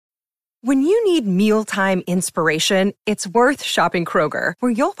When you need mealtime inspiration, it's worth shopping Kroger,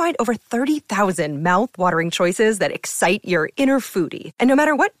 where you'll find over 30,000 mouth-watering choices that excite your inner foodie. And no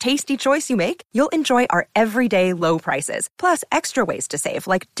matter what tasty choice you make, you'll enjoy our everyday low prices, plus extra ways to save,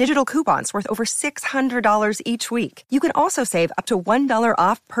 like digital coupons worth over $600 each week. You can also save up to $1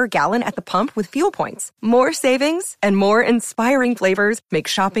 off per gallon at the pump with fuel points. More savings and more inspiring flavors make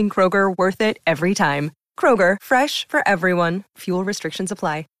shopping Kroger worth it every time. Kroger, fresh for everyone. Fuel restrictions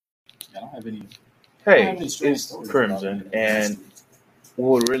apply. I don't have any. Hey, it's Crimson, and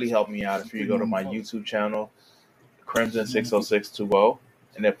what would really help me out if you go to my YouTube channel, Crimson60620,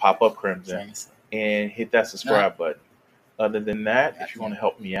 and then pop up Crimson, and hit that subscribe button. Other than that, if you want to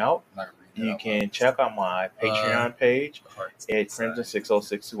help me out, you can check out my Patreon page at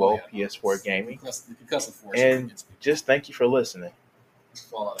Crimson60620 PS4 Gaming. And just thank you for listening.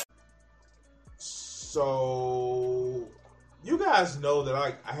 So, you guys know that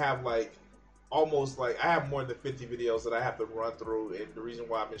I have I have more than 50 videos that I have to run through, and the reason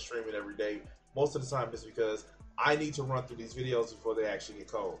why I've been streaming every day most of the time is because I need to run through these videos before they actually get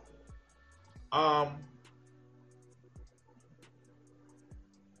cold.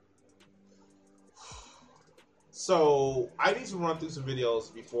 So I need to run through some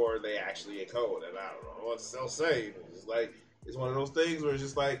videos before they actually get cold, and I don't know what to say. It's one of those things where it's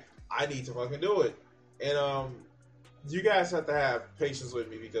just like I need to fucking do it, and you guys have to have patience with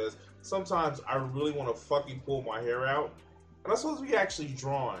me because sometimes I really want to fucking pull my hair out, and I'm supposed to be actually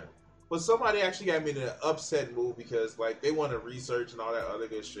drawing, but somebody actually got me in an upset mood because they want to research and all that other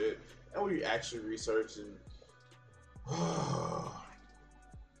good shit, and we actually researched and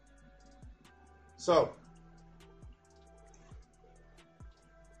so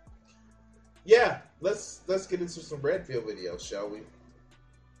yeah, let's get into some Redfield videos, shall we?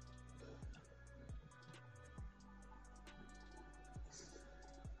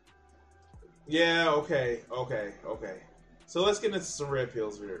 Yeah, okay. So let's get into some Red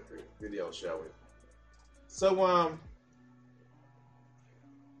Pills videos, shall we? So,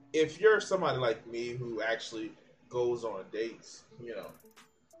 if you're somebody like me who actually goes on dates,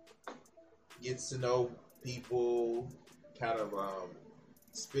 gets to know people, kind of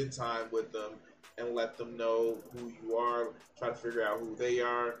spend time with them, and let them know who you are, try to figure out who they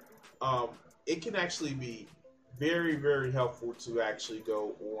are, it can actually be very, very helpful to actually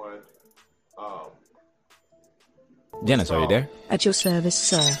go on. Dennis, are you there? At your service,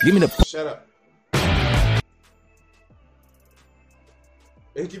 sir. Give me the... Shut up.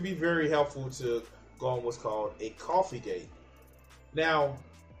 It can be very helpful to go on what's called a coffee date. Now,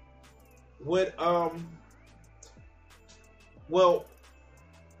 well,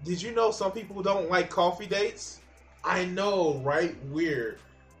 did you know some people don't like coffee dates? I know, right? Weird.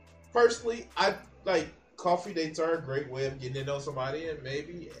 Personally, I coffee dates are a great way of getting to know somebody and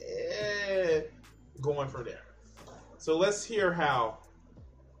maybe going from there. So let's hear how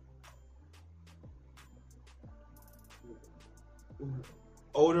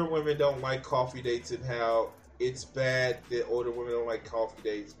older women don't like coffee dates and how it's bad that older women don't like coffee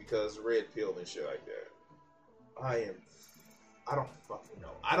dates because red pill and shit like that. I don't fucking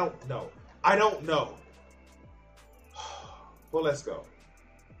know. I don't know. Well, let's go.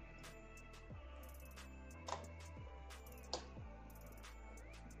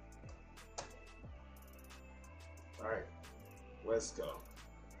 Alright, let's go.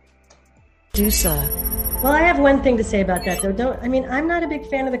 Do sir. Well, I have one thing to say about that, though. I'm not a big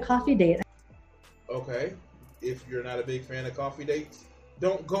fan of the coffee date. Okay, if you're not a big fan of coffee dates,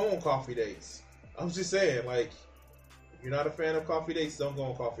 don't go on coffee dates. I'm just saying, if you're not a fan of coffee dates, don't go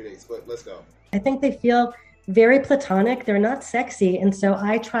on coffee dates, but let's go. I think they feel very platonic. They're not sexy, and so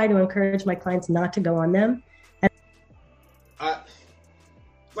I try to encourage my clients not to go on them.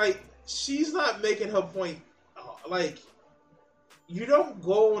 She's not making her point. You don't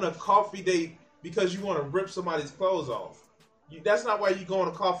go on a coffee date because you want to rip somebody's clothes off. That's not why you go on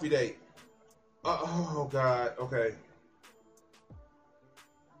a coffee date. Oh, God. Okay.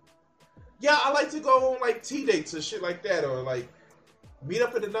 Yeah, I like to go on, tea dates or shit like that, or, meet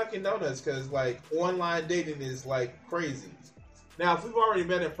up at the Dunkin' Donuts, because, online dating is, crazy. Now, if we've already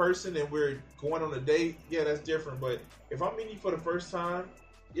met in person and we're going on a date, yeah, that's different, but if I'm meeting you for the first time,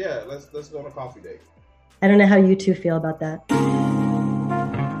 yeah, let's go on a coffee date. I don't know how you two feel about that.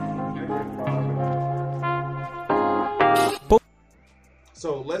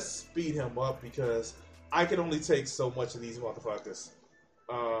 So let's speed him up because I can only take so much of these motherfuckers.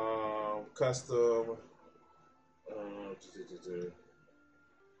 Custom.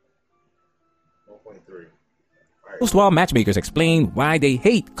 1.3. Post-wall matchmakers explain why they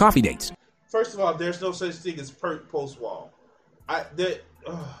hate coffee dates. First of all, there's no such thing as post-wall.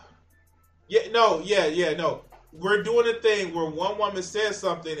 No. We're doing a thing where one woman says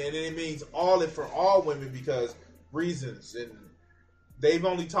something and then it means for all women because reasons, and they've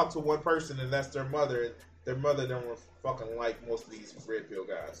only talked to one person and that's their mother, and their mother don't fucking like most of these red pill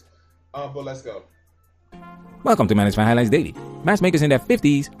guys. But let's go. Welcome to Management Highlights Daily. Matchmakers in their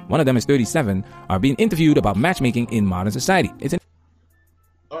 50s, one of them is 37, are being interviewed about matchmaking in modern society.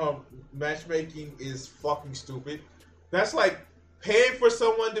 Matchmaking is fucking stupid. That's like paying for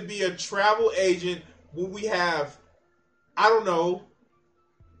someone to be a travel agent when we have, I don't know,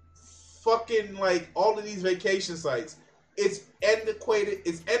 fucking like all of these vacation sites. It's antiquated,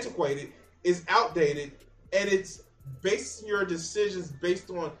 it's outdated, and it's basing your decisions based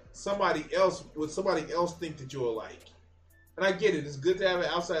on somebody else, what somebody else think that you'll like. And I get it, it's good to have an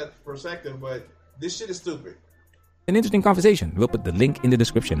outside perspective, but this shit is stupid. An interesting conversation. We'll put the link in the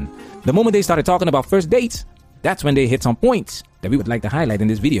description. The moment they started talking about first dates, that's when they hit some points that we would like to highlight in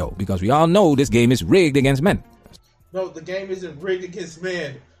this video, because we all know this game is rigged against men. No, the game isn't rigged against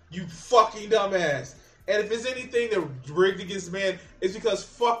men, you fucking dumbass. And if it's anything that rigged against men, it's because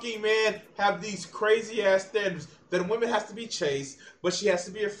fucking men have these crazy ass standards that a woman has to be chaste, but she has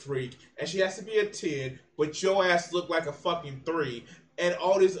to be a freak, and she has to be a 10, but your ass look like a fucking 3, and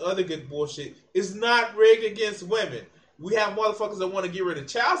all this other good bullshit is not rigged against women. We have motherfuckers that want to get rid of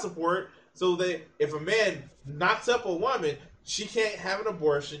child support, so that if a man knocks up a woman, she can't have an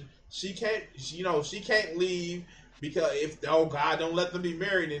abortion, she can't leave, because God, don't let them be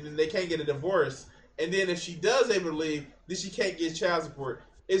married, and then they can't get a divorce. And then if she does able to leave, then she can't get child support.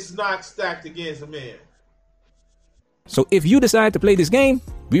 It's not stacked against a man. So if you decide to play this game,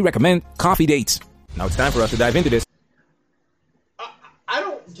 we recommend coffee dates. Now it's time for us to dive into this. I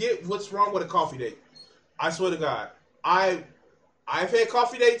don't get what's wrong with a coffee date. I swear to God. I've had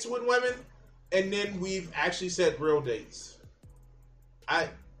coffee dates with women, and then we've actually set real dates.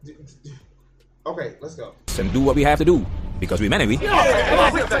 Okay, let's go. And do what we have to do, because we men and we.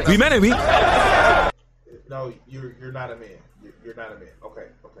 We men and we. No, you're not a man. You're not a man. Okay.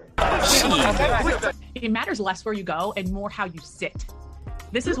 It matters less where you go and more how you sit.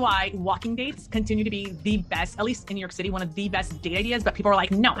 This is why walking dates continue to be the best, at least in New York City, one of the best date ideas. But people are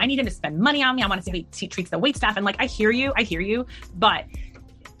like, no, I need him to spend money on me. I want to see how he treats the waitstaff. And like, I hear you. But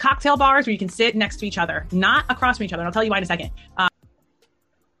cocktail bars where you can sit next to each other, not across from each other. And I'll tell you why in a second.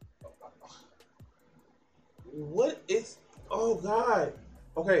 What is? Oh God.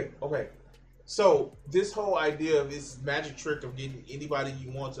 Okay. So this whole idea of this magic trick of getting anybody you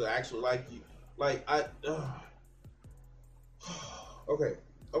want to actually like you,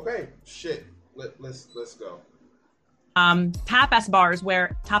 Okay. Shit. Let's go. Tapas bars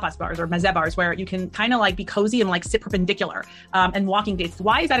or mezze bars where you can kind of like be cozy and like sit perpendicular, and walking dates.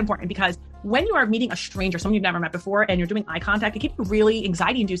 Why is that important? Because when you are meeting a stranger, someone you've never met before, and you're doing eye contact, it can be really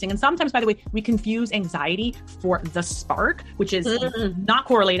anxiety inducing. And sometimes, by the way, we confuse anxiety for the spark, which is not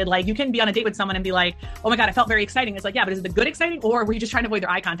correlated. Like you can be on a date with someone and be like, oh my God, I felt very exciting. It's like, yeah, but is it the good exciting, or were you just trying to avoid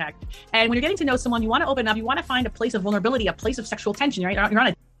their eye contact? And when you're getting to know someone, you want to open up, you want to find a place of vulnerability, a place of sexual tension, right? You're on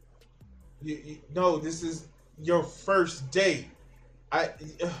a... No, this is your first date.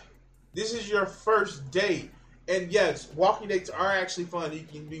 This is your first date. And yes, walking dates are actually fun. You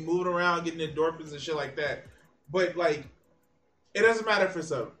can be moving around, getting endorphins and shit like that. But like, it doesn't matter if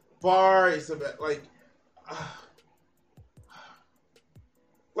it's a bar. It's about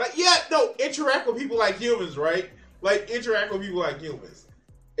interact with people like humans, right? Like interact with people like humans.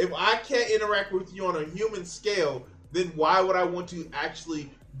 If I can't interact with you on a human scale, then why would I want to actually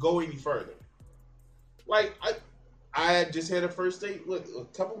go any further? Like I had just had a first date a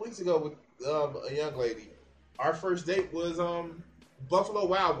couple weeks ago with a young lady. Our first date was Buffalo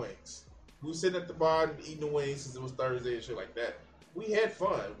Wild Wings. We were sitting at the bar and eating the wings since it was Thursday and shit like that. We had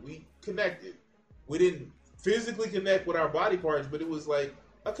fun. We connected. We didn't physically connect with our body parts, but it was like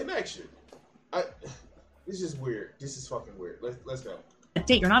a connection. This is weird. This is fucking weird. Let's go. A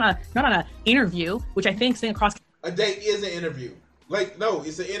date. You're not on an interview, which I think sitting across. A date is an interview. Like no,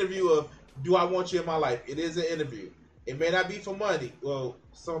 it's an interview of do I want you in my life? It is an interview. It may not be for money. Well,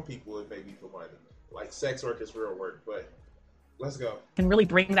 some people it may be for money. Like sex work is real work, but let's go. Can really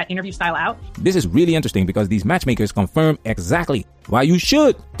bring that interview style out. This is really interesting because these matchmakers confirm exactly why you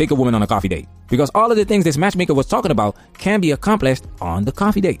should take a woman on a coffee date. Because all of the things this matchmaker was talking about can be accomplished on the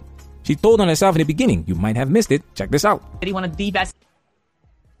coffee date. She told on herself in the beginning. You might have missed it. Check this out. One of the best.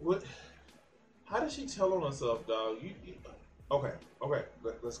 What? How did she tell on herself, dog? Okay.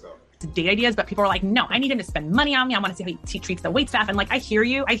 Let's go. Date ideas, but people are like, no, I need him to spend money on me. I want to see how he treats the waitstaff. And like, I hear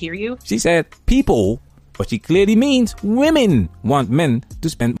you. She said people, but she clearly means women want men to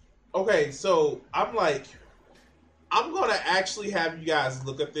spend. Okay, so I'm going to actually have you guys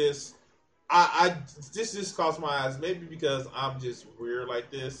look at this. this just caught my eyes. Maybe because I'm just weird like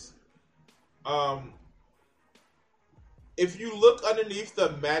this. If you look underneath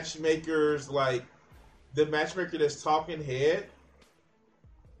the matchmakers, like the matchmaker that's talking head,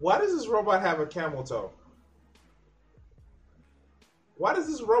 why does this robot have a camel toe? Why does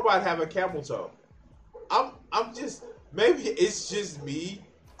this robot have a camel toe? I'm just, maybe it's just me.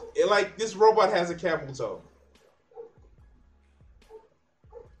 Like, this robot has a camel toe.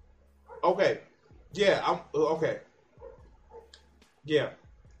 Okay. Yeah, okay. Yeah.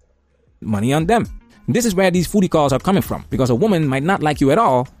 Money on them. This is where these foodie calls are coming from, because a woman might not like you at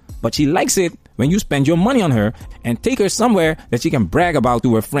all, but she likes it when you spend your money on her and take her somewhere that she can brag about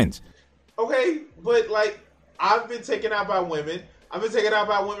to her friends. Okay, but like, I've been taken out by women. I've been taken out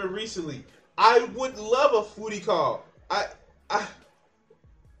by women recently. I would love a foodie call. I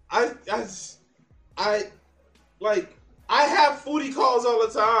have foodie calls all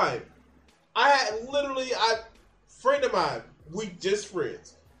the time. Friend of mine, we just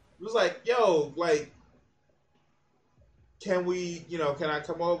friends. It was like, yo, like, can I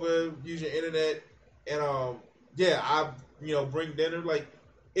come over, use your internet, and I bring dinner. Like,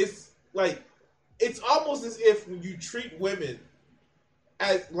 it's almost as if when you treat women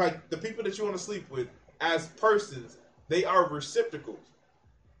as, like, the people that you want to sleep with as persons, they are reciprocals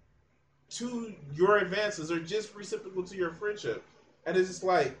to your advances or just reciprocal to your friendship. And it's just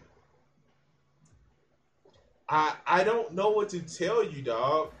like, I don't know what to tell you,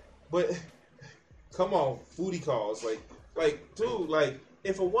 dog, but come on, foodie calls. Like, dude, like,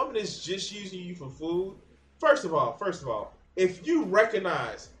 if a woman is just using you for food, first of all, if you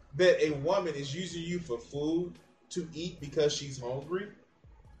recognize that a woman is using you for food to eat because she's hungry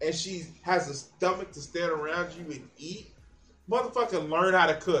and she has a stomach to stand around you and eat, motherfucker, learn how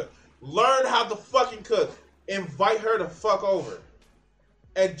to cook. Learn how to fucking cook. Invite her to fuck over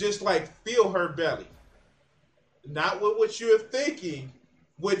and just, like, fill her belly. Not with what you're thinking,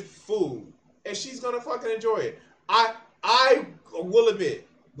 with food. And she's gonna fucking enjoy it. I will admit,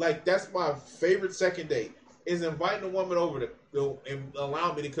 like, that's my favorite second date, is inviting a woman over to and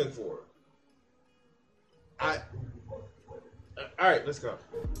allow me to cook for her. Alright, let's go.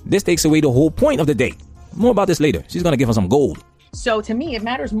 This takes away the whole point of the date. More about this later. She's gonna give us some gold. So to me, it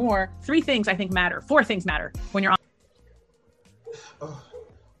matters more. 4 things matter when you're on.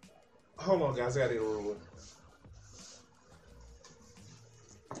 Hold on, guys. I gotta get a roll.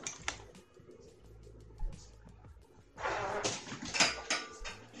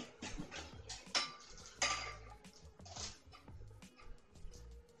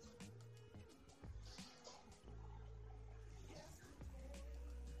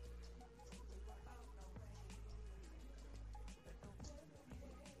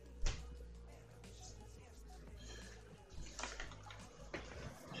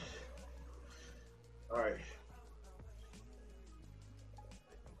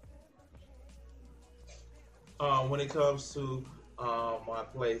 When it comes to my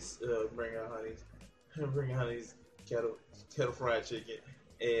place, bringing honey's kettle fried chicken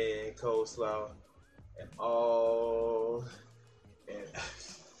and coleslaw and all, and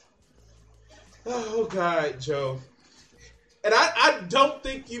oh God, Joe, and I don't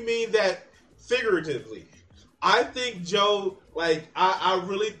think you mean that figuratively. I think Joe, like, I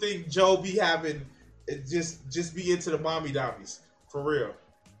really think Joe be having just be into the mommy dommies for real.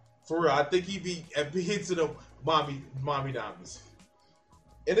 I think he be into the mommy dommies,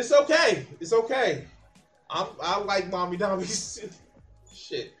 and it's okay. It's okay. I like mommy dommies.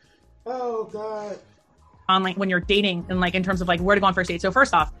 Shit. Oh God. On, like, when you're dating and, like, in terms of, like, where to go on first date. So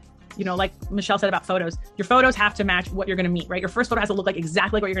first off, like Michelle said about photos, your photos have to match what you're going to meet, right? Your first photo has to look like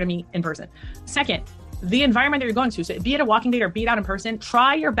exactly like what you're going to meet in person. Second, the environment that you're going to. So be it a walking date or be it out in person,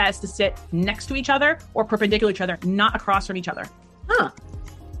 try your best to sit next to each other or perpendicular to each other, not across from each other. Huh.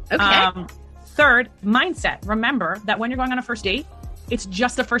 Okay. Third, mindset. Remember that when you're going on a first date, it's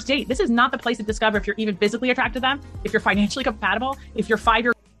just a first date. This is not the place to discover if you're even physically attracted to them, if you're financially compatible, if you're 5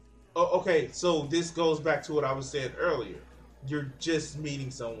 years. Oh, okay, so this goes back to what I was saying earlier. You're just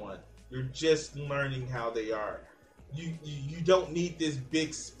meeting someone. You're just learning how they are. You don't need this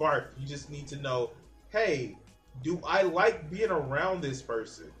big spark. You just need to know, hey, do I like being around this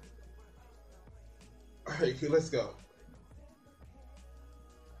person? All right, let's go.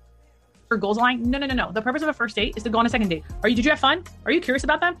 Goals align? No. The purpose of a first date is to go on a second date. Did you have fun? Are you curious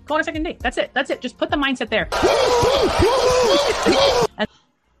about them? Go on a second date. That's it. Just put the mindset there.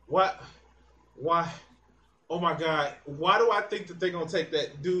 What? Why? Oh my God. Why do I think that they're going to take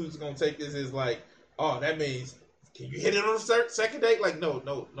that? Dude's going to take this as like, oh, that means, can you hit it on a second date? Like, no,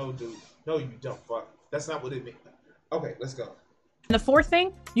 dude. No, you don't. Fuck. That's not what it means. Okay, let's go. And the fourth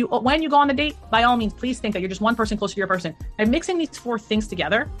thing, when you go on the date, by all means, please think that you're just one person closer to your person. And mixing these four things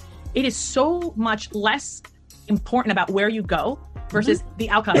together, it is so much less important about where you go versus the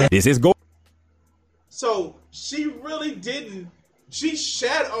outcome. This is gold. So she really didn't. She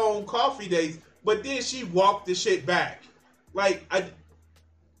shat on coffee dates, but then she walked the shit back. Like,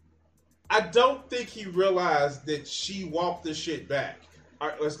 I don't think he realized that she walked the shit back. All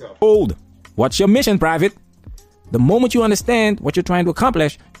right, let's go. Gold. What's your mission, Private? The moment you understand what you're trying to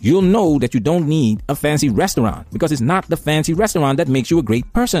accomplish, you'll know that you don't need a fancy restaurant because it's not the fancy restaurant that makes you a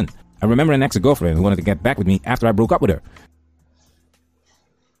great person. I remember an ex-girlfriend who wanted to get back with me after I broke up with her.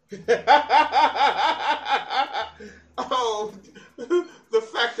 Oh, the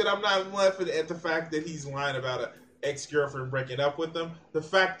fact that I'm not laughing at the fact that he's lying about an ex-girlfriend breaking up with him, the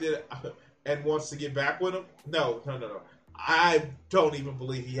fact that and wants to get back with him. No. I don't even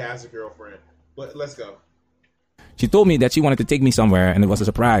believe he has a girlfriend. But let's go. She told me that she wanted to take me somewhere and it was a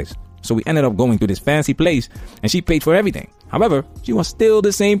surprise. So we ended up going to this fancy place and she paid for everything. However, she was still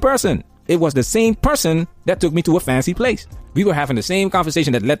the same person. It was the same person that took me to a fancy place. We were having the same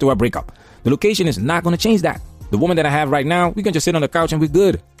conversation that led to our breakup. The location is not going to change that. The woman that I have right now, we can just sit on the couch and we're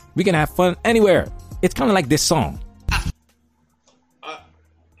good. We can have fun anywhere. It's kind of like this song.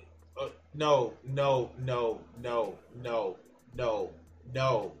 No.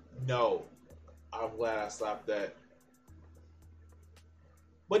 I'm glad I stopped that.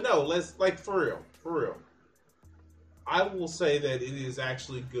 But no, let's, like, for real. I will say that it is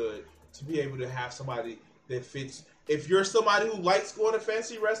actually good to be able to have somebody that fits. If you're somebody who likes going to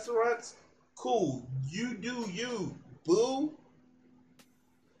fancy restaurants, cool. You do you, boo.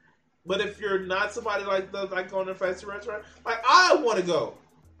 But if you're not somebody like going to a fancy restaurant, like, I want to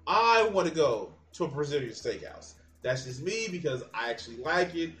go to a Brazilian steakhouse. That's just me because I actually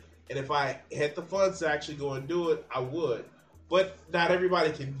like it. And if I had the funds to actually go and do it, I would. But not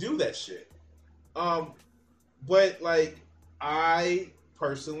everybody can do that shit. But, like, I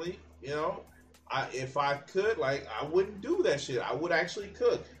personally, if I could, like, I wouldn't do that shit. I would actually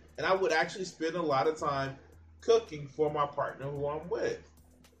cook. And I would actually spend a lot of time cooking for my partner who I'm with.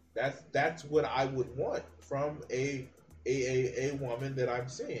 That's what I would want from a woman that I'm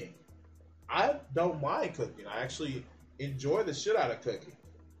seeing. I don't mind cooking. I actually enjoy the shit out of cooking.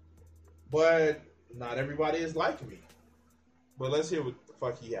 But not everybody is like me. But let's hear what the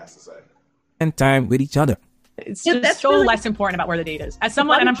fuck he has to say. And time with each other. It's just so really less important about where the date is. As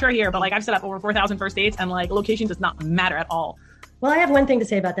someone, and I'm sure here, but like I've set up over 4,000 first dates and like location does not matter at all. Well, I have one thing to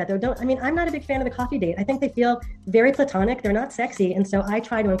say about that though. I'm not a big fan of the coffee date. I think they feel very platonic. They're not sexy. And so I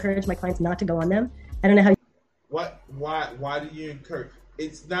try to encourage my clients not to go on them. I don't know how. Why do you encourage?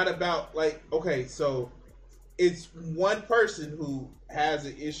 It's not about, like, okay, so it's one person who has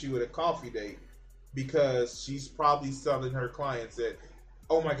an issue with a coffee date because she's probably telling her clients that,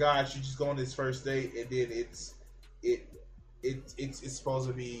 oh my gosh, you just go on this first date and then it's supposed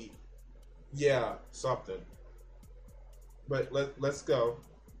to be, yeah, something. But let's go.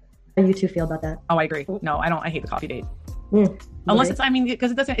 How do you two feel about that? Oh, I agree. No, I don't. I hate the coffee date. Unless it's,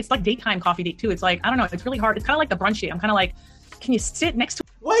 because it doesn't, it's like daytime coffee date too. It's like, I don't know. It's really hard. It's kind of like the brunch date. I'm kind of like, can you sit next to?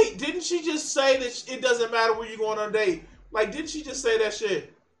 Wait, didn't she just say that it doesn't matter where you go on a date? Like, didn't she just say that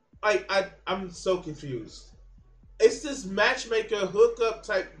shit? Like, I'm so confused. It's this matchmaker hookup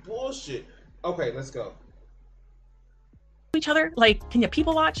type bullshit. Okay, let's go. Each other, like, can you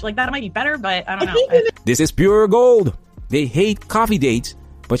people watch? Like, that might be better, but I don't know. This is pure gold. They hate coffee dates,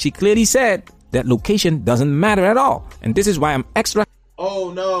 but she clearly said that location doesn't matter at all. And this is why I'm extra.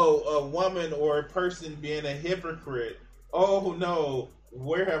 Oh no, a woman or a person being a hypocrite. Oh no,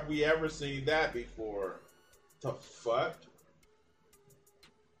 where have we ever seen that before? The fuck?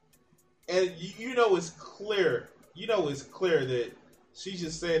 And it's clear. It's clear that she's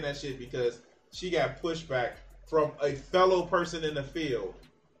just saying that shit because she got pushback from a fellow person in the field.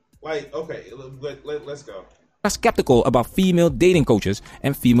 Like, okay, let's go. Skeptical about female dating coaches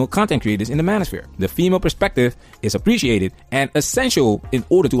and female content creators in the manosphere. The female perspective is appreciated and essential in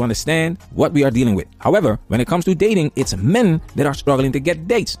order to understand what we are dealing with. However, when it comes to dating, it's men that are struggling to get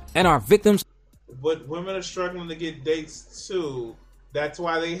dates and are victims. But women are struggling to get dates too. That's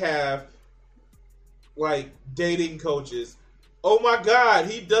why they have, like, dating coaches. Oh my God,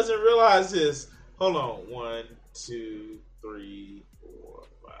 he doesn't realize this. Hold on. 1, 2, 3, 4,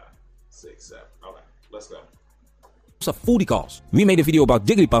 5, 6, 7. Okay, let's go. Of foodie calls. We made a video about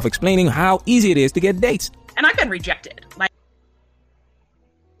Jigglypuff explaining how easy it is to get dates. And I've been rejected. Like,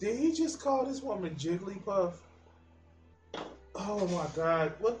 did he just call this woman Jigglypuff? Oh my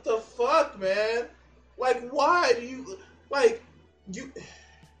God. What the fuck, man? Like, why do you, like, you...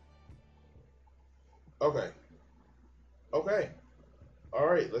 Okay. All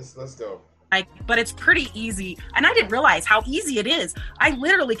right, let's go. But it's pretty easy. And I didn't realize how easy it is. I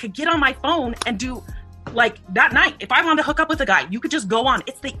literally could get on my phone and do, like, that night. If I wanted to hook up with a guy, you could just go on.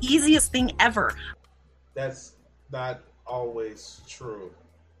 It's the easiest thing ever. That's not always true.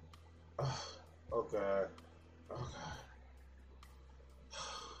 Oh, God. Oh, God.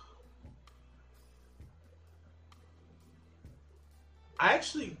 I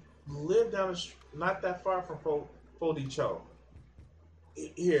actually live down not that far from Fody Cho.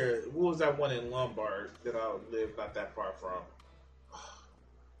 Here, what was that one in Lombard that I live not that far from?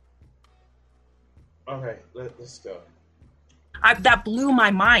 Okay, let's go. That blew my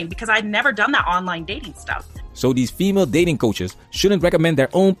mind because I'd never done that online dating stuff. So these female dating coaches shouldn't recommend their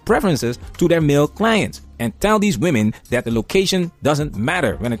own preferences to their male clients and tell these women that the location doesn't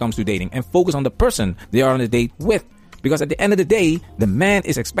matter when it comes to dating and focus on the person they are on a date with. Because at the end of the day, the man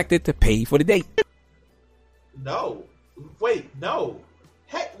is expected to pay for the date. No. Wait, no.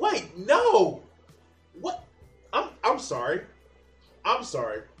 Hey, wait, no. What? I'm sorry. I'm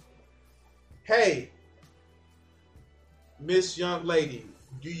sorry. Hey, Miss Young Lady,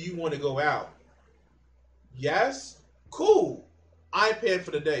 do you want to go out? Yes? Cool. I'm paying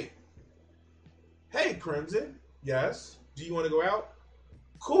for the date. Hey, Crimson. Yes? Do you want to go out?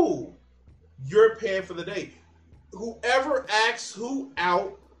 Cool. You're paying for the date. Whoever asks who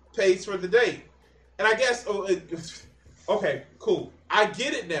out pays for the date. And I guess, okay, cool. I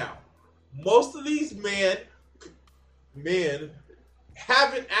get it now. Most of these men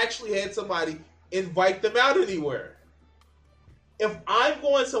haven't actually had somebody invite them out anywhere. If I'm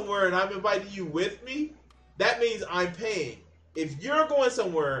going somewhere and I'm inviting you with me, that means I'm paying. If you're going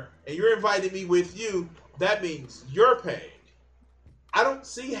somewhere and you're inviting me with you, that means you're paying. I don't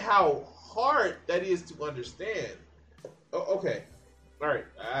see how hard that is to understand. Okay, all right.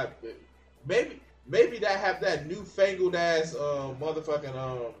 Maybe that have that newfangled ass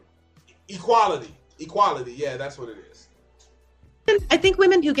motherfucking equality. Equality, yeah, that's what it is. I think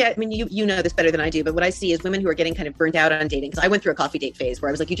women who get, I mean, you know this better than I do, but what I see is women who are getting kind of burnt out on dating. Because I went through a coffee date phase where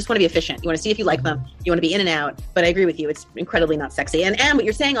I was like, you just want to be efficient. You want to see if you like them. You want to be in and out. But I agree with you. It's incredibly not sexy. And what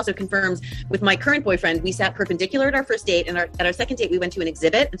you're saying also confirms with my current boyfriend, we sat perpendicular at our first date. And at our second date, we went to an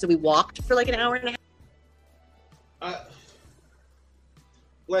exhibit. And so we walked for like an hour and a half.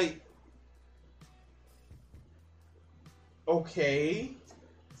 Okay.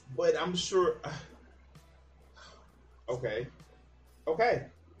 But I'm sure. Okay.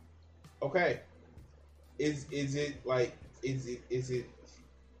 Is it like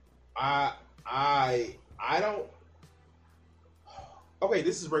I don't. Okay,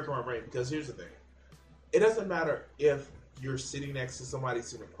 this is breaking my brain because here's the thing. It doesn't matter if you're sitting next to somebody,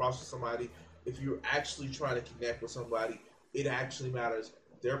 sitting across from somebody. If you're actually trying to connect with somebody, it actually matters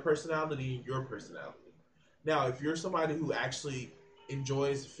their personality and your personality. Now, if you're somebody who actually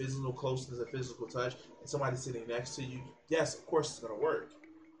enjoys physical closeness and physical touch, and somebody sitting next to you, yes, of course it's going to work.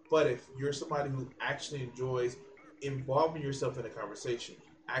 But if you're somebody who actually enjoys involving yourself in a conversation,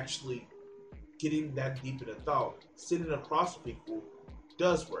 actually getting that deep in a thought, sitting across from people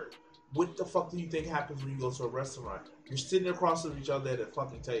does work. What the fuck do you think happens when you go to a restaurant? You're sitting across from each other at a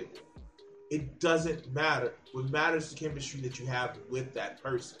fucking table. It doesn't matter. What matters is the chemistry that you have with that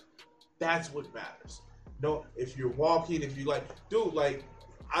person. That's what matters. No, if you're walking, if you like, dude, like,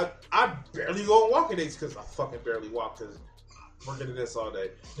 I barely go on walking dates because I fucking barely walk because I'm working at this all day.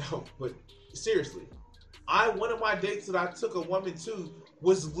 No, but seriously, one of my dates that I took a woman to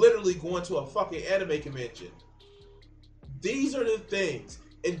was literally going to a fucking anime convention. These are the things,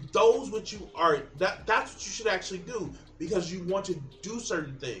 and those what you are. That's what you should actually do because you want to do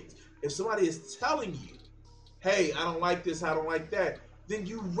certain things. If somebody is telling you, "Hey, I don't like this, I don't like that," then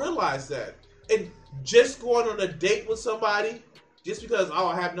you realize that. And just going on a date with somebody, just because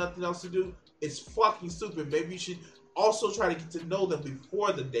I have nothing else to do, is fucking stupid. Maybe you should also try to get to know them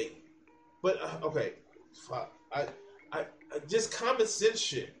before the date. But okay, fuck. I just common sense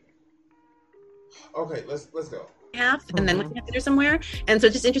shit. Okay, let's go. Half, and then we can have dinner somewhere. And so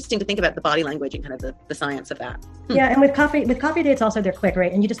it's just interesting to think about the body language and kind of the science of that. Yeah, and with coffee dates also, they're quick,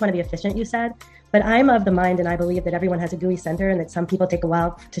 right? And you just want to be efficient, you said. But I'm of the mind, and I believe that everyone has a gooey center and that some people take a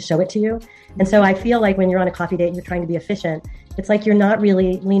while to show it to you. And so I feel like when you're on a coffee date and you're trying to be efficient, it's like you're not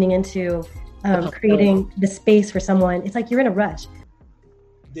really leaning into creating the space for someone. It's like you're in a rush.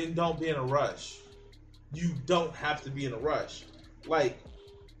 Then don't be in a rush. You don't have to be in a rush. Like,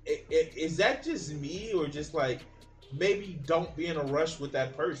 is that just me or just like, maybe don't be in a rush with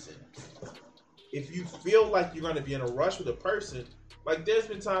that person? If you feel like you're going to be in a rush with a person, like there's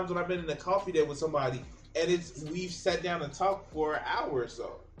been times when I've been in a coffee date with somebody and we've sat down and talked for an hour or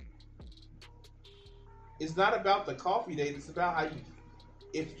so. It's not about the coffee date. It's about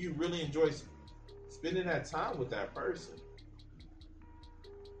if you really enjoy spending that time with that person.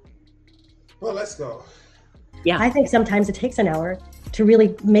 Well, let's go. Yeah, I think sometimes it takes an hour to really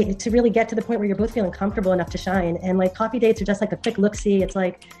get to the point where you're both feeling comfortable enough to shine. And like coffee dates are just like a quick look-see. It's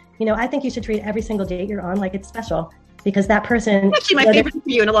like, I think you should treat every single date you're on like it's special, because that person. Actually, my favorite for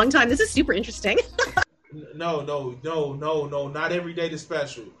you in a long time. This is super interesting. No, not every date is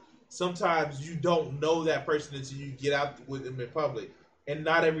special. Sometimes you don't know that person until you get out with them in public, and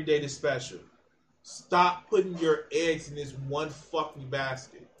not every date is special. Stop putting your eggs in this one fucking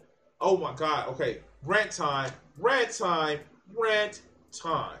basket. Oh my God. Okay. Rant time.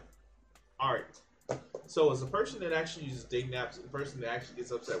 All right. So as a person that actually uses dating apps, and a person that actually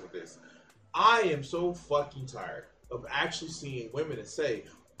gets upset with this, I am so fucking tired of actually seeing women that say,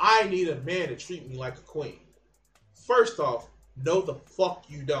 I need a man to treat me like a queen. First off, no the fuck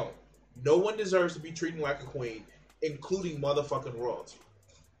you don't. No one deserves to be treated like a queen, including motherfucking royalty.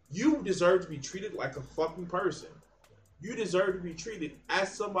 You deserve to be treated like a fucking person. You deserve to be treated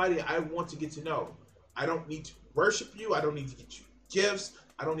as somebody I want to get to know. I don't need to worship you. I don't need to get you gifts.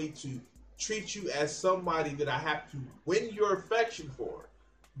 I don't need to treat you as somebody that I have to win your affection for.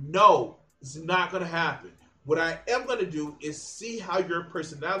 No, it's not going to happen. What I am going to do is see how your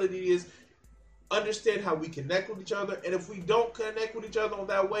personality is, understand how we connect with each other, and if we don't connect with each other on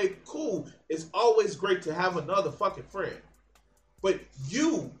that way, cool. It's always great to have another fucking friend. But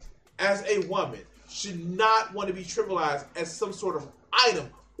you, as a woman, should not want to be trivialized as some sort of item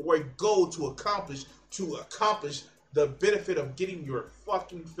or a goal to accomplish the benefit of getting your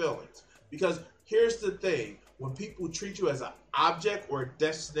fucking feelings. Because here's the thing, when people treat you as an object or a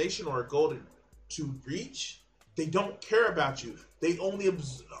destination or a goal to reach, they don't care about you. They only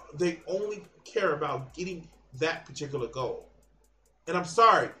care about getting that particular goal. And I'm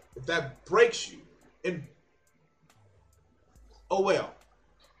sorry if that breaks you. And oh well.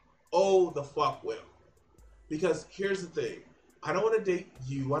 Oh the fuck well. Because here's the thing. I don't want to date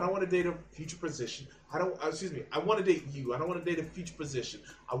you. I don't want to date a future position. I want to date you. I don't want to date a future position.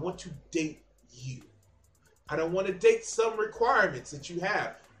 I want to date you. I don't want to date some requirements that you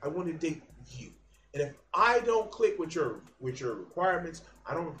have. I want to date you. And if I don't click with your requirements,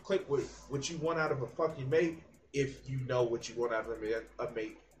 I don't click with what you want out of a fucking mate, if you know what you want out of a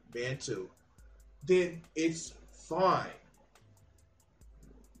mate, man too, then it's fine.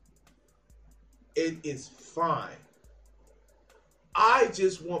 It is fine. I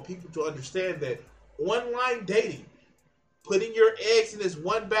just want people to understand that online dating, putting your eggs in this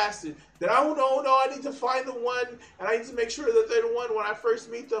one basket, that I need to find the one, and I need to make sure that they're the one when I first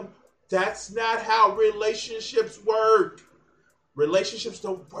meet them. That's not how relationships work. Relationships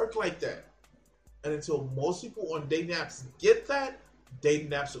don't work like that. And until most people on dating apps get that, dating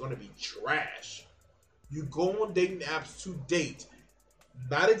apps are going to be trash. You go on dating apps to date.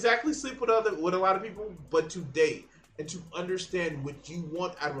 Not exactly sleep with a lot of people, but to date. And to understand what you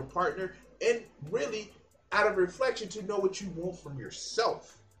want out of a partner. And really, out of reflection, to know what you want from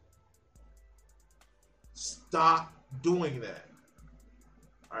yourself. Stop doing that.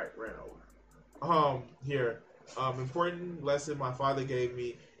 All right, ran over. Important lesson my father gave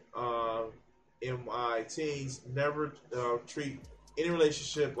me in my teens: never treat any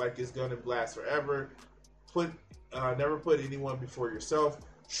relationship like it's gonna last forever. Never put anyone before yourself.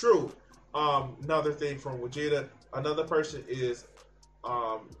 True. Another thing from Wajida. Another person is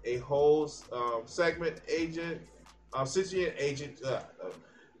a whole segment agent, sentient agent.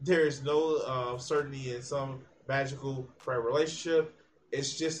 There is no certainty in some magical private relationship.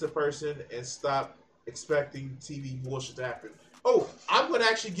 It's just a person, and stop expecting TV bullshit to happen. Oh, I'm going to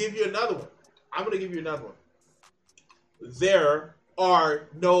actually give you another one. There are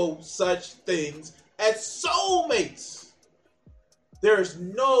no such things as soulmates. There's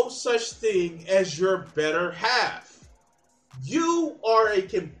no such thing as your better half. You are a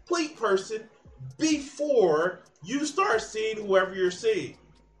complete person before you start seeing whoever you're seeing.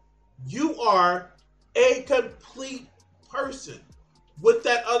 You are a complete person. What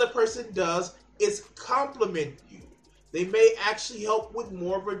that other person does is compliment you. They may actually help with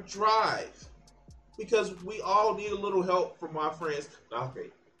more of a drive. Because we all need a little help from our friends.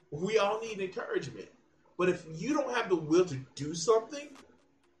 Okay, we all need encouragement. But if you don't have the will to do something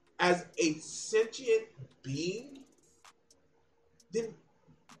as a sentient being, then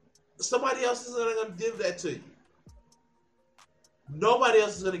somebody else is going to give that to you. Nobody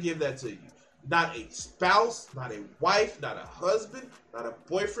else is going to give that to you. Not a spouse, not a wife, not a husband, not a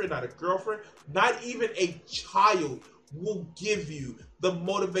boyfriend, not a girlfriend, not even a child will give you the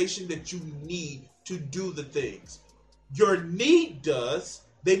motivation that you need to do the things. Your need does.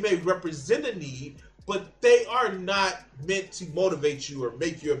 They may represent a need, but they are not meant to motivate you or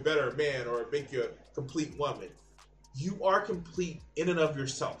make you a better man or make you a complete woman. You are complete in and of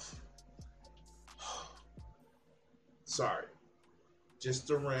yourself. Sorry. Just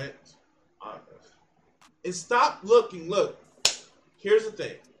a rant. And stop looking. Look, here's the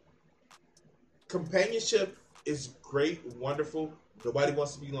thing. Companionship is great, wonderful. Nobody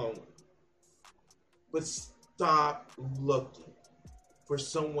wants to be lonely. But stop looking for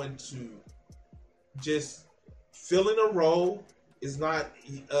someone to just fill in a role is not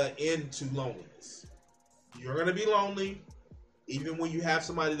into loneliness. You're going to be lonely even when you have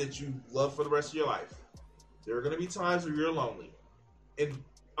somebody that you love for the rest of your life. There are going to be times where you're lonely. And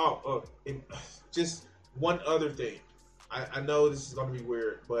just one other thing. I know this is going to be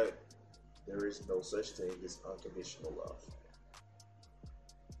weird, but there is no such thing as unconditional love.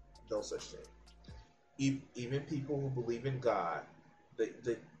 No such thing. Even people who believe in God,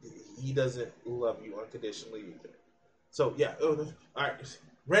 he doesn't love you unconditionally either. So, yeah. All right.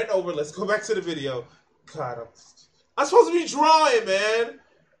 Rant over. Let's go back to the video. God, I'm supposed to be drawing, man.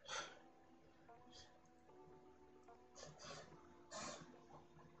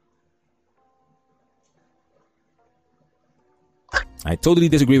 I totally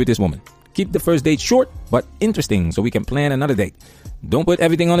disagree with this woman. Keep the first date short but interesting so we can plan another date. Don't put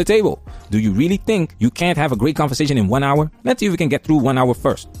everything on the table. Do you really think you can't have a great conversation in 1 hour? Let's see if we can get through 1 hour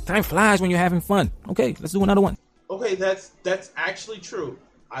first. Time flies when you're having fun. Okay, let's do another one. Okay, that's actually true.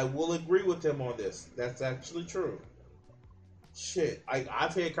 I will agree with him on this. That's actually true. Shit,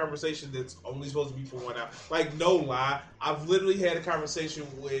 I've had a conversation that's only supposed to be for 1 hour. Like, no lie, I've literally had a conversation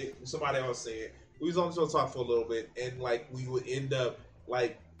with somebody else saying we was only supposed to talk for a little bit, and like we would end up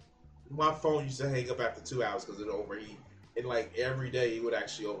like my phone used to hang up after 2 hours because it would overheat, and like every day it would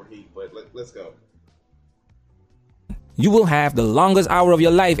actually overheat. But let's go. You will have the longest hour of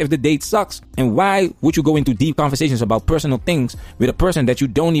your life if the date sucks. And why would you go into deep conversations about personal things with a person that you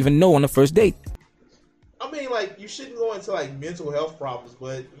don't even know on the first date? I mean, like, you shouldn't go into like mental health problems,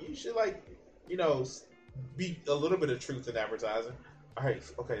 but you should like, be a little bit of truth in advertising. All right,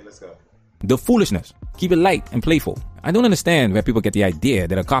 okay, let's go. The foolishness. Keep it light and playful. I don't understand where people get the idea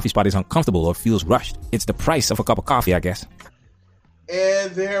that a coffee spot is uncomfortable or feels rushed. It's the price of a cup of coffee, I guess.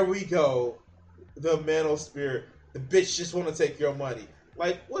 And there we go. The mental spirit. The bitch just want to take your money.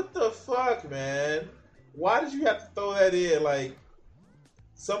 Like, what the fuck, man? Why did you have to throw that in? Like,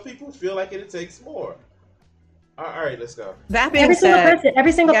 some people feel like it takes more. All right, let's go. That being said,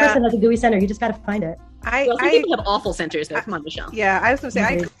 every single person has a GUI center. You just got to find it. Some people have awful centers, though. Come on, Michelle. Yeah, I was going to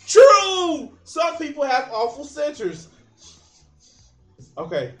say. True! Some people have awful centers.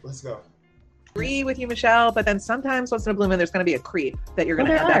 Okay, let's go. Agree with you, Michelle, but then sometimes once in a blue moon, there's going to be a creep that you're going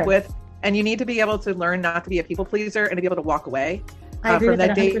to end up with. And you need to be able to learn not to be a people pleaser and to be able to walk away from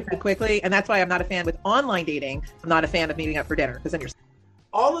that date quickly. And that's why I'm not a fan with online dating. I'm not a fan of meeting up for dinner because then you're.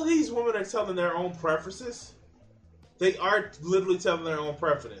 All of these women are telling their own preferences. They are literally telling their own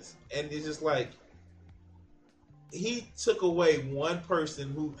preferences. And it's just like, he took away one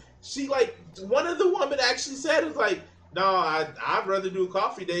person who, one of the women actually said, it's like, no, I'd rather do a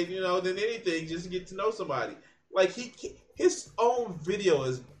coffee date, than anything, just to get to know somebody. Like, his own video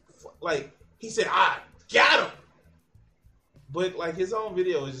is, like, he said, I got him. But, like, his own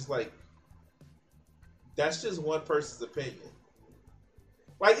video is just like, that's just one person's opinion.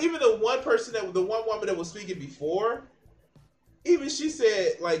 Like, even the one woman that was speaking before, even she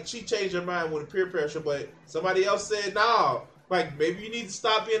said, like, she changed her mind with peer pressure, but somebody else said, no, like, maybe you need to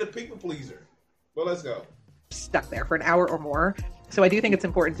stop being a people pleaser. But let's go. Stuck there for an hour or more. So I do think it's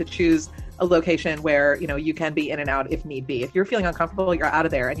important to choose a location where, you can be in and out if need be. If you're feeling uncomfortable, you're out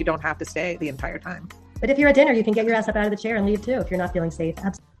of there and you don't have to stay the entire time. But if you're at dinner, you can get your ass up out of the chair and leave too if you're not feeling safe.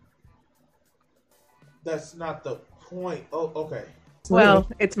 That's not the point. Oh, okay. Well,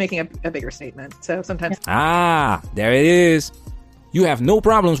 it's making a bigger statement. So sometimes. There it is. You have no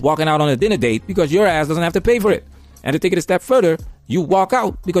problems walking out on a dinner date because your ass doesn't have to pay for it. And to take it a step further, you walk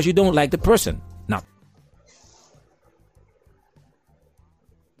out because you don't like the person. Now,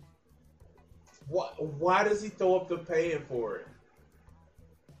 why does he throw up the paying for it?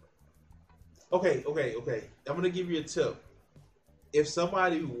 Okay. I'm going to give you a tip. If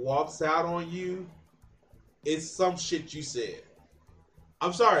somebody walks out on you, it's some shit you said.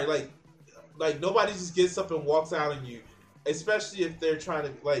 I'm sorry, like nobody just gets up and walks out on you, especially if they're trying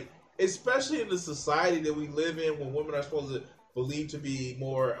to, especially in the society that we live in when women are supposed to believe to be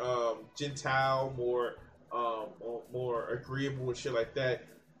more gentile, more agreeable and shit like that.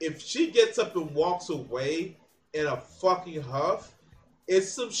 If she gets up and walks away in a fucking huff,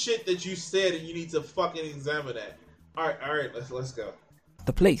 it's some shit that you said and you need to fucking examine that. All right, let's go.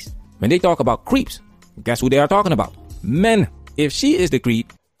 The place. When they talk about creeps, Guess who they are talking about? Men. If she is the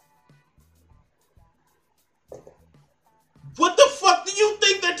creep. What the fuck do you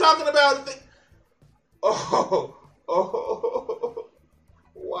think they're talking about?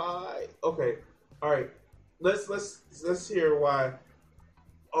 Why? Okay, all right. Let's hear why.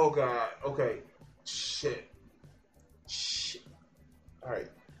 Oh God. Okay. Shit. All right.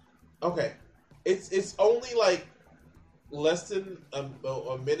 Okay. It's only like less than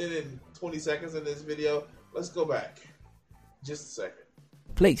a minute and 20 seconds in this video. Let's go back. Just a second.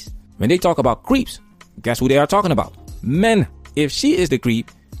 Place. When they talk about creeps, guess who they are talking about? Men. If she is the creep,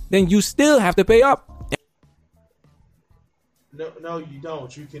 then you still have to pay up. No, you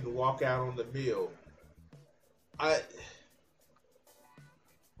don't. You can walk out on the meal.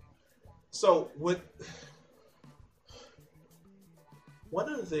 One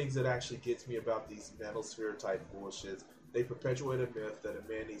of the things that actually gets me about these manosphere type bullshits, they perpetuate a myth that a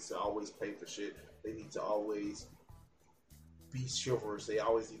man needs to always pay for shit. They need to always be chivalrous. They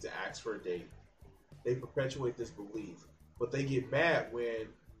always need to ask for a date. They perpetuate this belief. But they get mad when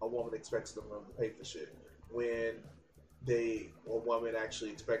a woman expects them to pay for shit. When a woman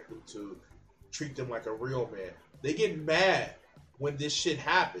actually expects them to treat them like a real man. They get mad when this shit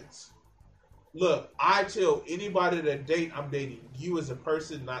happens. Look, I tell anybody that date, I'm dating you as a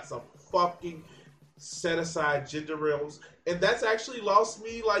person, not some fucking set aside gender roles. And that's actually lost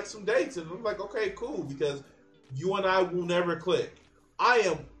me like some dates. And I'm like, okay, cool, because you and I will never click.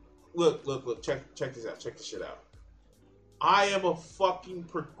 Look, check this out. Check this shit out. I am a fucking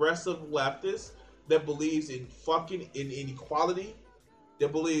progressive leftist that believes in fucking inequality,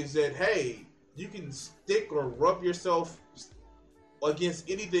 that believes that, hey, you can stick or rub yourself against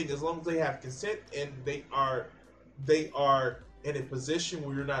anything as long as they have consent and they are in a position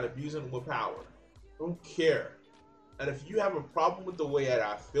where you're not abusing them with power. I don't care. And if you have a problem with the way that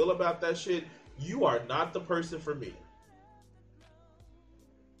I feel about that shit, you are not the person for me.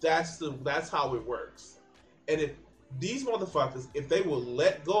 That's how it works. And if these motherfuckers, if they will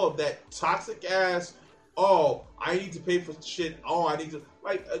let go of that toxic ass, oh, I need to pay for shit, oh, I need to,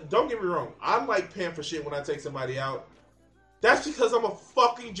 don't get me wrong, I like paying for shit when I take somebody out. That's because I'm a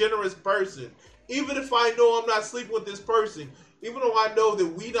fucking generous person. Even if I know I'm not sleeping with this person, even though I know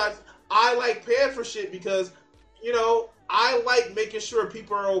that I like paying for shit because, I like making sure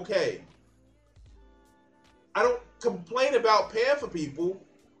people are okay. I don't complain about paying for people.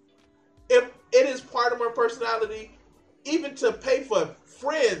 If it is part of my personality, even to pay for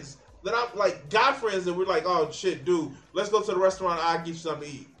friends that I'm like, guy friends that we're like, oh shit, dude, let's go to the restaurant, I'll get you something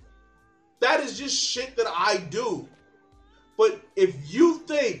to eat. That is just shit that I do. But if you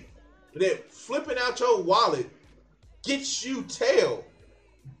think that flipping out your wallet gets you tail,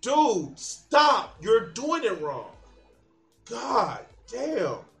 dude, stop. You're doing it wrong. God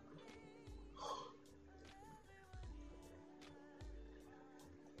damn.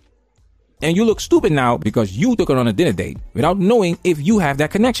 And you look stupid now because you took her on a dinner date without knowing if you have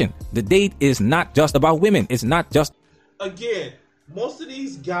that connection. The date is not just about women. It's not just... Again, most of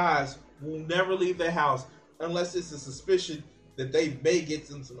these guys will never leave their house unless it's a suspicion that they may get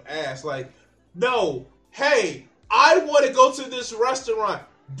them some ass. Like, no, hey, I want to go to this restaurant.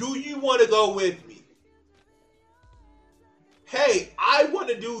 Do you want to go with me? Hey, I want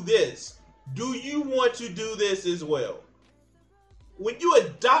to do this. Do you want to do this as well? When you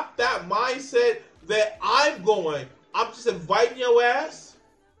adopt that mindset that I'm just inviting your ass.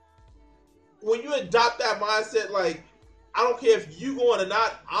 When you adopt that mindset, like, I don't care if you going or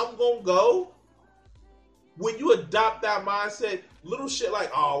not, I'm going to go. When you adopt that mindset, little shit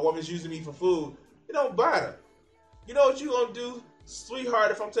like, oh, a woman's using me for food, it don't matter. You know what you going to do, sweetheart,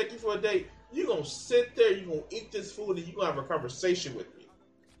 if I'm taking you for a date? You're going to sit there, you're going to eat this food, and you're going to have a conversation with me.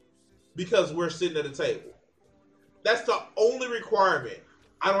 Because we're sitting at a table. That's the only requirement.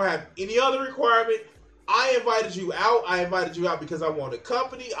 I don't have any other requirement. I invited you out. I invited you out because I wanted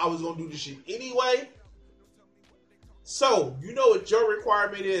company. I was going to do this shit anyway. So, you know what your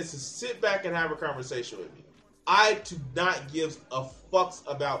requirement is to sit back and have a conversation with me. I do not give a fucks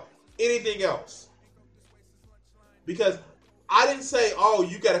about anything else. Because I didn't say, oh,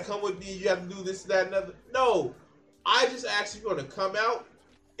 you got to come with me. You have to do this, that, and other. No. I just asked you to come out,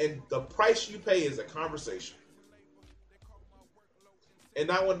 and the price you pay is a conversation. And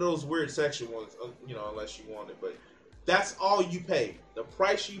not one of those weird sexual ones, unless you want it. But that's all you pay. The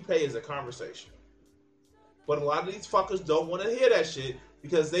price you pay is a conversation. But a lot of these fuckers don't want to hear that shit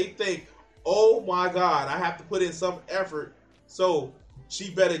because they think, oh my God, I have to put in some effort, so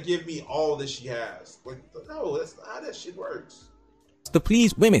she better give me all that she has. Like, no, that's not how that shit works. To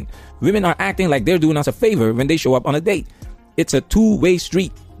please women. Women are acting like they're doing us a favor when they show up on a date. It's a two-way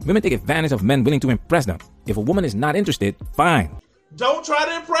street. Women take advantage of men willing to impress them. If a woman is not interested, fine. Don't try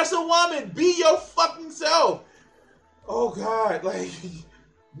to impress a woman. Be your fucking self. Oh God, like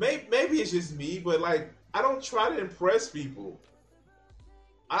maybe it's just me, but like I don't try to impress people.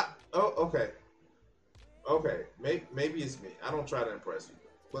 Okay. Maybe it's me. I don't try to impress people.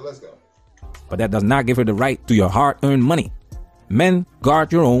 But let's go. But that does not give her the right to your hard-earned money. Men,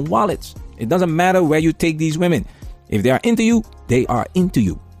 guard your own wallets. It doesn't matter where you take these women. If they are into you, they are into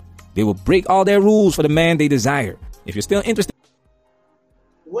you. They will break all their rules for the man they desire. If you're still interested...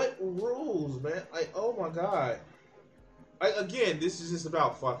 What rules, man? Like, oh my God. Like, again, this is just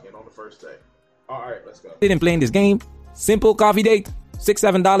about fucking on the first day. All right, let's go. In playing this game, simple coffee date,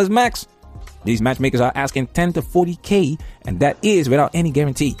 $6-7 max. These matchmakers are asking $10 to $40K, and that is without any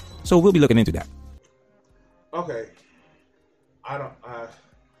guarantee. So we'll be looking into that. Okay. I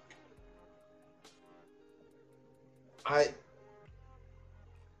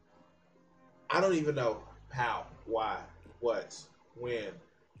don't even know how, why, what, when,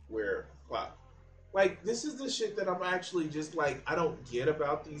 where, what. Like, this is the shit that I'm actually just like, I don't get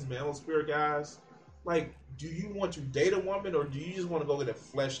about these manosphere guys. Like, do you want to date a woman or do you just want to go get a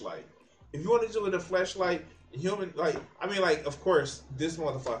fleshlight? If you want to do it a fleshlight, human, like, I mean, like, of course, this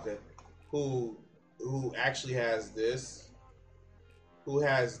motherfucker who actually has this,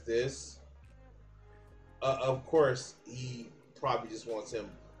 of course, he probably just wants him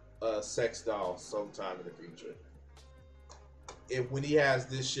a sex doll sometime in the future. When he has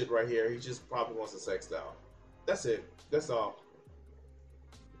this shit right here, he just probably wants a sex doll. That's it. That's all.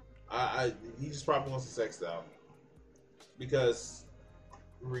 He just probably wants a sex doll because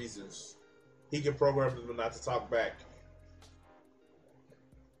reasons. He can program them not to talk back.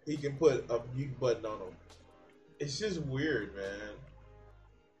 He can put a mute button on them. It's just weird, man.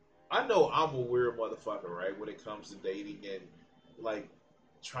 I know I'm a weird motherfucker, right? When it comes to dating and like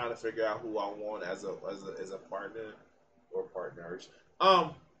trying to figure out who I want as a partner or partners.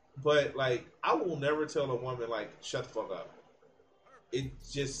 But like I will never tell a woman like shut the fuck up. It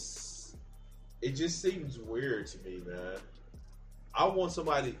just seems weird to me, man. I want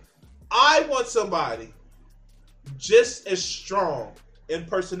somebody just as strong in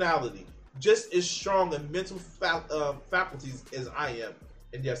personality, just as strong in mental faculties as I am.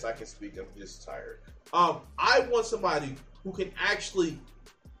 And yes, I can speak. I'm just tired. I want somebody who can actually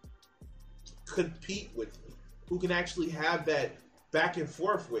compete with me, who can actually have that back and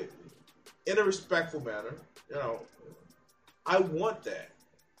forth with me in a respectful manner. You know, I want that.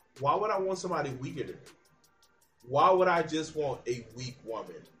 Why would I want somebody weaker than me? Why would I just want a weak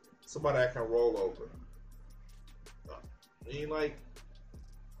woman? Somebody I can roll over. I mean, like,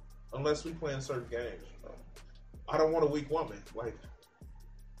 unless we playing certain games. I don't want a weak woman. Like,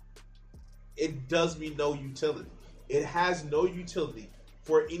 it does me no utility. It has no utility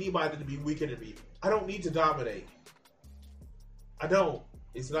for anybody to be weaker than me. I don't need to dominate. I don't.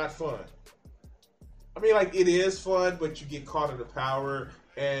 It's not fun. I mean, like, it is fun, but you get caught in the power,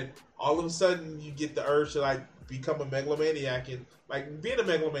 and all of a sudden you get the urge to, like, become a megalomaniac. And, like, being a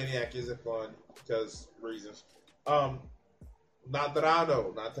megalomaniac isn't fun because reasons. Not that I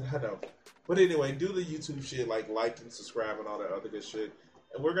know. But anyway, do the YouTube shit, like and subscribe and all that other good shit.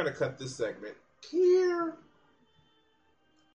 And we're going to cut this segment here.